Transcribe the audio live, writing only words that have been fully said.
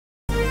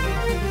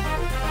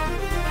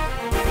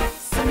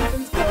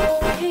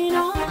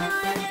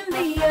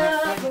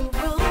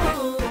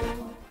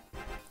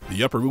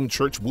The Upper Room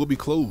Church will be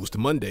closed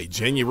Monday,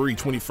 January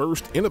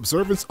 21st in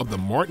observance of the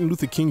Martin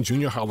Luther King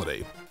Jr.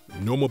 holiday.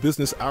 Normal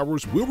business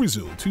hours will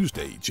resume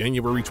Tuesday,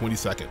 January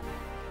 22nd.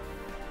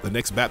 The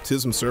next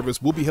baptism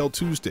service will be held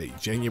Tuesday,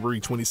 January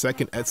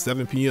 22nd at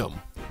 7 p.m.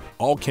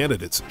 All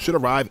candidates should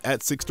arrive at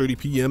 6:30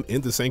 p.m.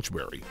 in the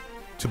sanctuary.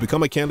 To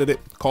become a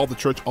candidate, call the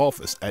church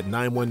office at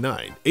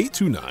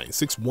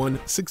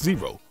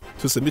 919-829-6160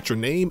 to submit your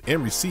name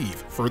and receive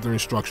further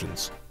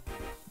instructions.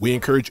 We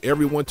encourage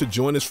everyone to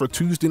join us for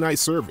Tuesday night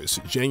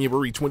service,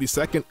 January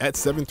 22nd at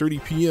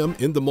 7:30 p.m.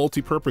 in the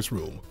multipurpose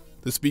room.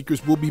 The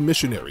speakers will be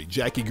missionary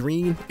Jackie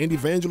Green and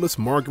evangelist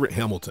Margaret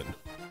Hamilton.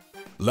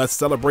 Let's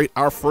celebrate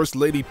our First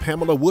Lady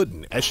Pamela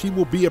Wooden as she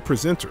will be a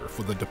presenter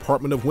for the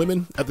Department of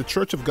Women at the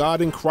Church of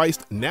God in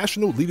Christ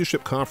National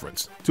Leadership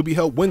Conference to be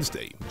held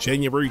Wednesday,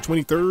 January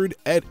 23rd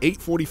at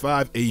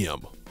 8:45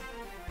 a.m.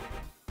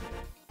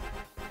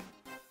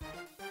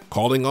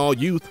 Calling all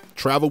youth,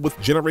 travel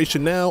with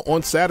Generation Now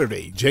on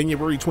Saturday,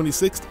 January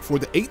 26th for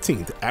the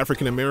 18th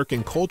African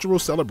American Cultural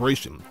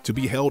Celebration to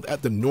be held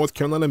at the North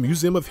Carolina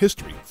Museum of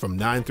History from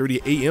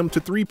 9:30 a.m.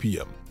 to 3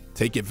 p.m.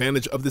 Take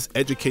advantage of this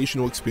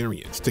educational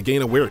experience to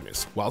gain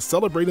awareness while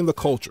celebrating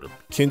the culture,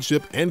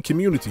 kinship, and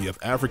community of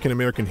African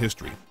American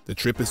history. The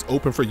trip is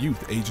open for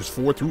youth ages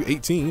 4 through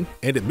 18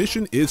 and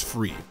admission is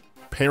free.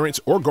 Parents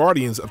or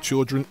guardians of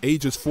children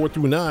ages 4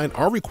 through 9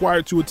 are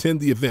required to attend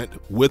the event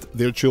with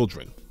their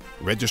children.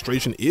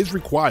 Registration is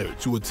required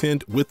to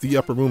attend with the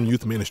Upper Room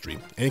Youth Ministry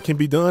and can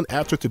be done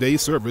after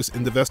today's service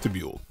in the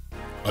vestibule.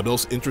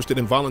 Adults interested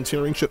in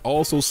volunteering should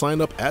also sign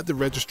up at the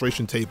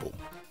registration table.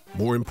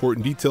 More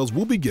important details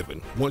will be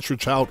given once your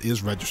child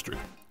is registered.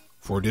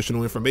 For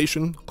additional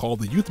information, call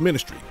the Youth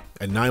Ministry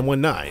at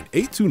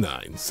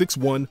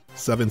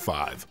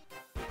 919-829-6175.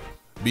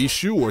 Be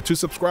sure to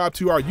subscribe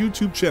to our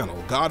YouTube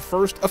channel, God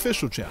First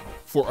Official Channel,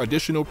 for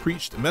additional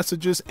preached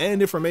messages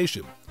and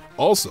information.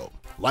 Also,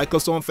 like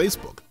us on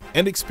Facebook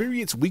and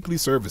experience weekly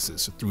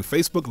services through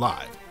Facebook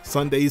Live,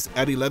 Sundays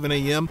at 11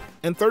 a.m.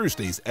 and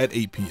Thursdays at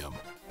 8 p.m.